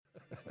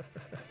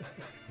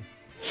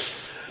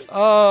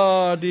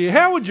Oh, dear.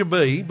 How would you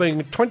be being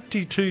a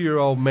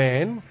 22-year-old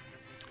man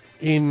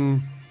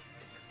in,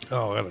 I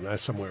don't know,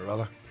 somewhere or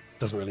other.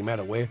 Doesn't really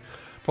matter where.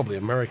 Probably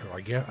America,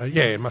 I guess.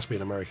 Yeah, it must be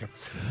in America.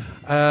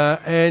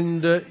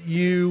 And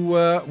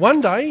you, one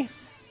day,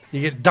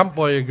 you get dumped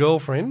by your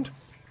girlfriend.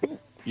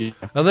 Yeah.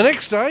 And the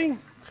next day,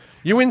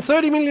 you win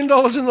 $30 million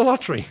in the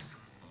lottery.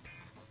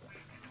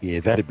 Yeah,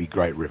 that'd be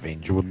great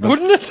revenge, wouldn't it?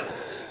 Wouldn't it?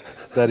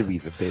 That'd be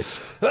the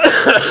best.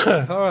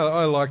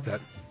 I like that.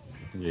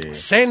 Yeah.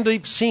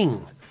 Sandeep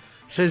Singh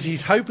says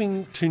he's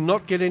hoping to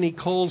not get any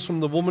calls from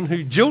the woman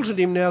who jilted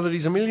him now that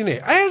he's a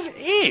millionaire. As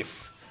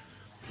if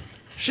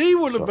she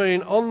would have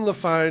been on the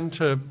phone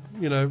to,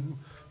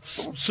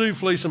 sue,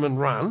 fleece him and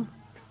run.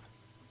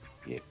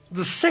 Yeah.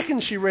 The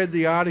second she read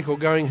the article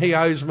going, he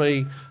owes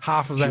me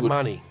half of that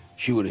money.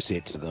 She would have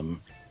said to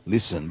them,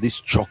 listen, this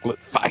chocolate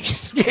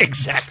face Yeah,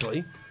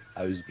 exactly.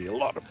 owes me a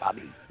lot of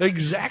money.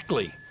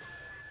 Exactly.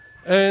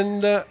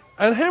 And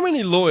how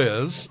many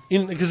lawyers,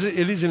 because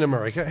it is in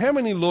America, how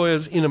many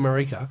lawyers in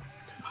America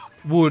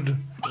would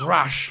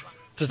rush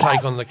to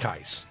take on the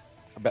case?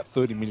 About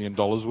 $30 million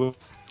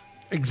worth.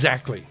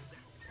 Exactly.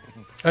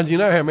 And you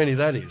know how many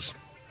that is?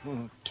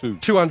 2.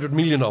 200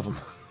 million of them.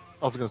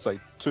 I was going to say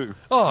 2.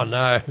 Oh,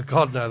 no.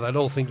 God, no. They'd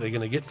all think they're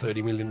going to get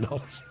 $30 million.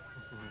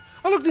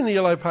 I looked in the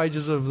yellow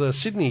pages of the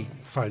Sydney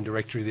phone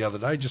directory the other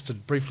day, just to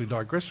briefly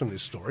digress from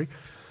this story.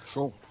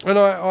 Sure. And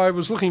I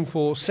was looking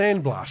for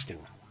sandblasting.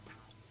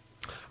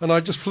 And I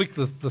just flicked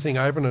the thing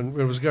open and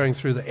it was going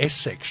through the S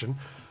section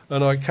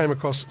and I came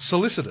across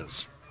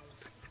solicitors.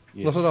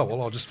 Yeah. And I thought,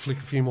 I'll just flick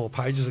a few more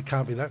pages. It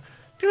can't be that.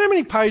 Do you know how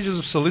many pages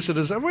of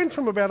solicitors? I went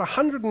from about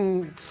page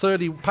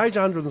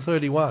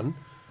 131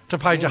 to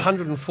page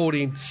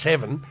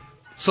 147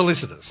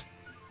 solicitors.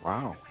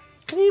 Wow.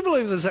 Can you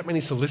believe there's that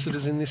many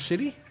solicitors in this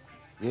city?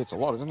 Yeah, it's a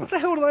lot, isn't it? What the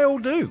hell do they all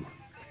do?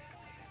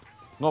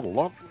 Not a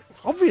lot.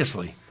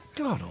 Obviously.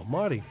 God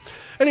almighty.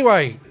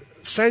 Anyway,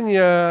 this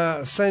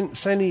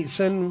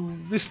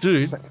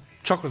dude,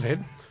 Chocolate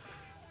Head,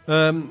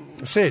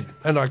 said,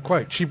 and I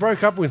quote, she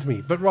broke up with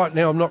me, but right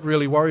now I'm not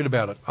really worried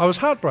about it. I was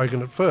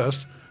heartbroken at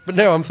first, but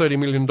now I'm $30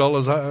 million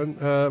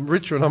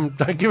richer and I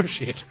don't give a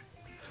shit.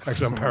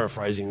 Actually, I'm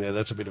paraphrasing there.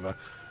 That's a bit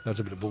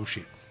of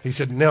bullshit. He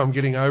said, now I'm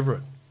getting over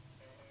it.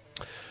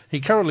 He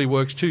currently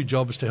works 2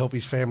 jobs to help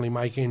his family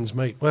make ends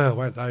meet. Well,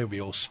 won't they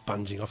be all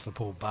sponging off the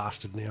poor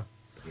bastard now?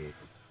 Yeah.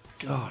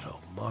 God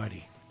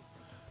almighty.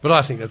 But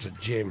I think that's a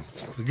gem.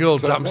 The girl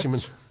dumps him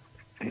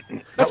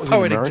and... That's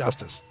poetic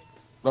justice.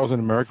 That was in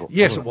America.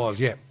 Yes, it was,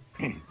 yeah.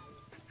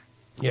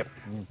 Yep.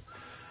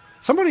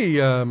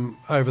 Somebody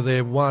over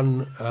there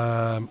won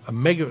a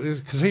mega...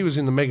 Because he was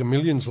in the Mega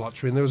Millions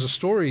lottery, and there was a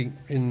story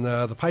in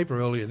the paper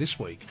earlier this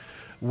week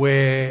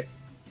where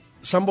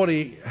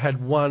somebody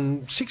had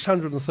won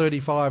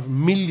 $635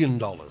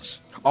 million.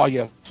 Oh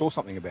yeah, I saw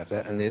something about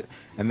that, and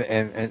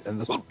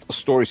the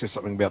story says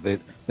something about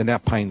they're now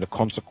paying the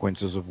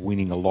consequences of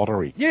winning a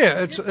lottery.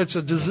 Yeah, it's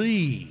a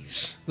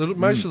disease.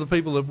 Most of the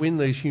people that win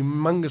these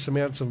humongous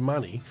amounts of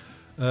money,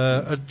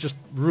 it just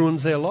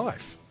ruins their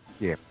life.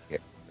 Yeah, yeah.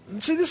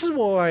 See, this is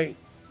why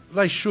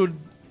they should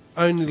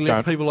only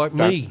let people like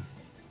me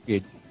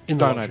in the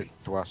donate lottery.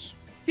 it to us.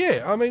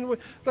 Yeah, I mean,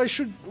 they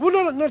should...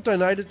 Well, not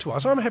donate it to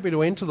us. I'm happy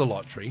to enter the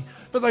lottery,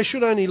 but they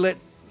should only let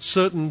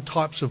certain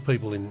types of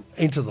people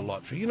enter the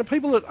lottery.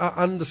 People that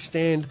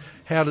understand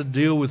how to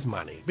deal with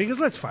money. Because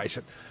let's face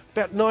it,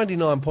 about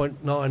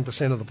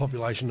 99.9% of the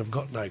population have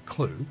got no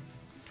clue.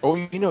 Or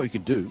you know what you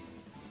could do?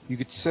 You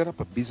could set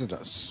up a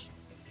business.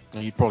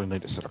 Now, you'd probably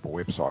need to set up a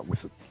website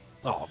with it.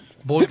 Oh,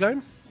 board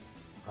game?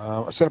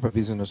 Set up a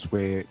business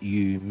where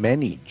you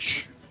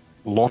manage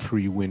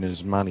lottery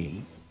winners'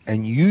 money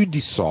and you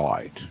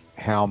decide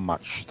how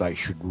much they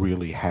should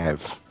really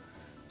have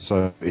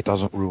so it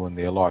doesn't ruin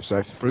their life.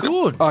 So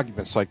for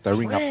argument's sake, they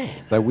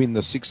win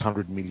the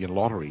 600 million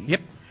lottery.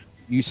 Yep.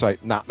 You say,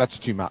 nah, that's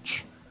too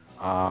much.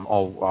 I'm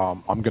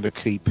going to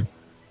keep...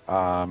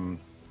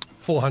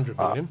 400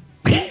 million?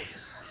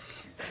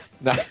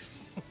 No.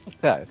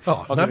 I'm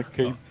going to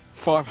keep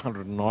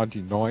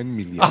 599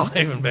 million. Oh,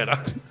 even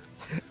better.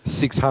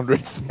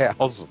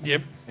 600,000.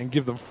 Yep. And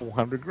give them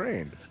 400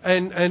 grand. But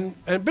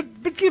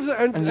give that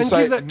and you give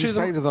say, that to them.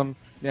 Say to them,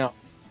 now,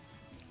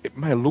 it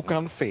may look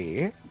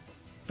unfair.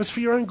 But it's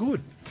for your own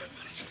good.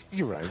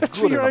 It's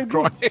for your own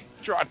good.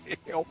 Trying to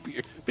help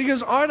you.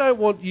 Because I don't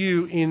want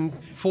you in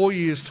 4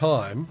 years'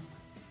 time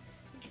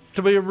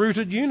to be a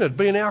rooted unit,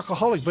 be an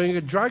alcoholic, being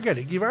a drug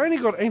addict. You've only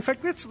got... In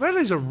fact, that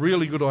is a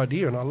really good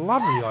idea, and I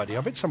love the idea.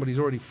 I bet somebody's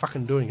already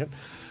fucking doing it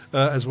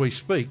as we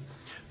speak.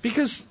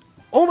 Because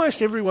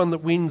almost everyone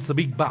that wins the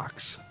big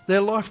bucks,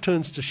 their life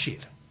turns to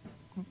shit.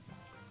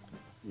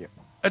 Yeah.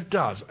 It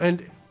does.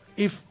 And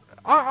if...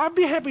 I'd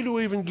be happy to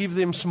even give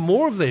them some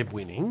more of their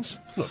winnings.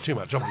 Not too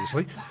much,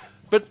 obviously.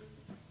 But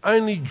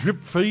only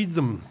drip feed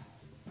them.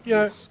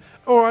 Yes.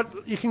 All right,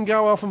 you can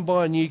go off and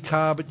buy a new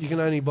car, but you can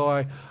only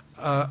buy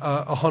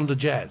a Honda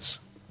Jazz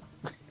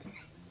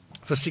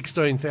for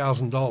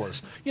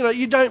 $16,000.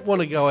 You don't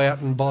want to go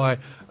out and buy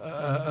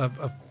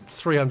a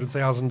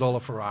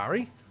 $300,000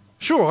 Ferrari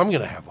Sure, I'm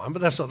going to have one,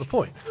 but that's not the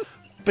point.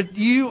 But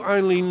you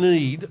only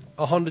need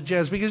a Honda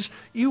Jazz because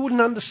you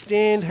wouldn't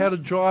understand how to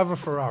drive a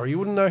Ferrari. You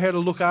wouldn't know how to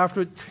look after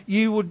it.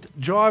 You would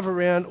drive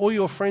around, all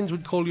your friends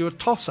would call you a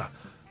tosser,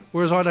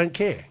 whereas I don't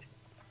care.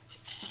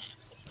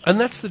 And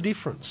that's the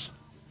difference.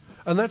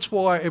 And that's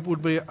why it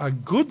would be a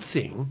good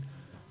thing.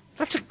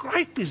 That's a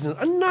great business.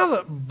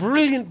 Another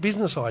brilliant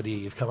business idea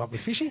you've come up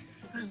with, Fishy.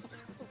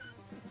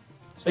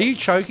 Are you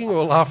choking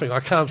or laughing? I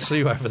can't see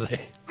you over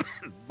there.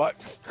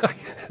 Both.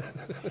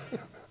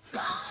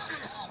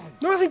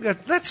 No, I think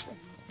that's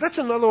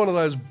another one of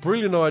those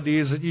brilliant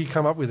ideas that you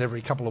come up with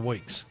every couple of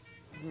weeks.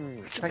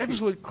 It's an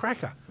absolute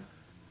cracker.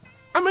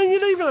 I mean,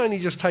 you'd even only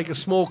just take a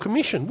small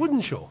commission,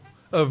 wouldn't you?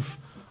 Of,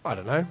 I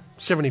don't know,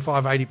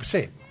 75,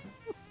 80%.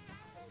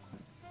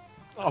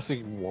 I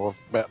think more of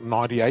about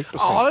 98%.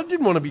 Oh, I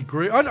didn't want to be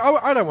greedy. I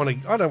don't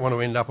want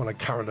to end up on a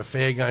current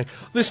affair going,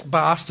 this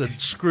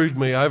bastard screwed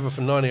me over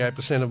for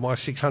 98% of my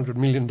 $600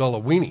 million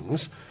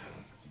winnings.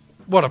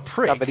 What a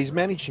prick. No, but he's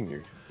managing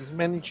you. He's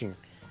managing.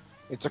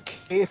 It's a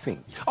care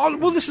thing. Oh,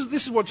 well, this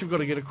is what you've got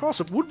to get across.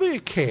 It would be a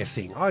care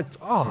thing. I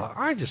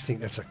just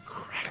think that's a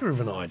cracker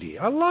of an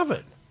idea. I love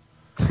it.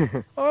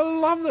 I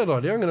love that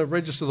idea. I'm going to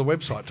register the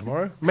website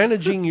tomorrow.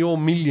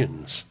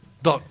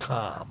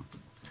 ManagingYourMillions.com.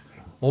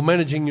 Or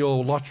managing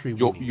your lottery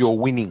winnings. Your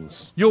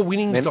winnings.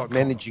 Yourwinnings.com.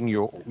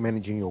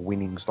 Managing your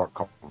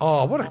winnings.com.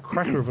 Oh, what a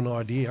cracker of an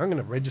idea. I'm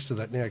going to register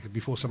that now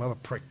before some other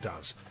prick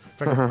does.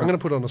 In fact, I'm going to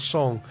put on a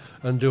song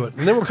and do it.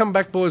 And then we'll come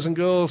back, boys and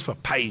girls, for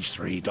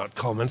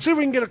page3.com and see if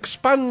we can get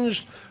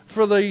expunged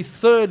for the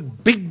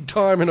third big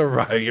time in a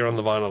row here on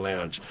the Vinyl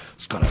Lounge.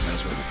 Scotto and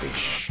The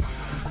Fish.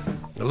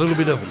 A little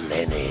bit of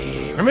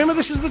Lenny. Remember,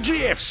 this is the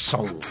GF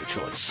song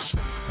choice.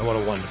 And what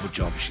a wonderful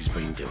job she's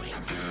been doing.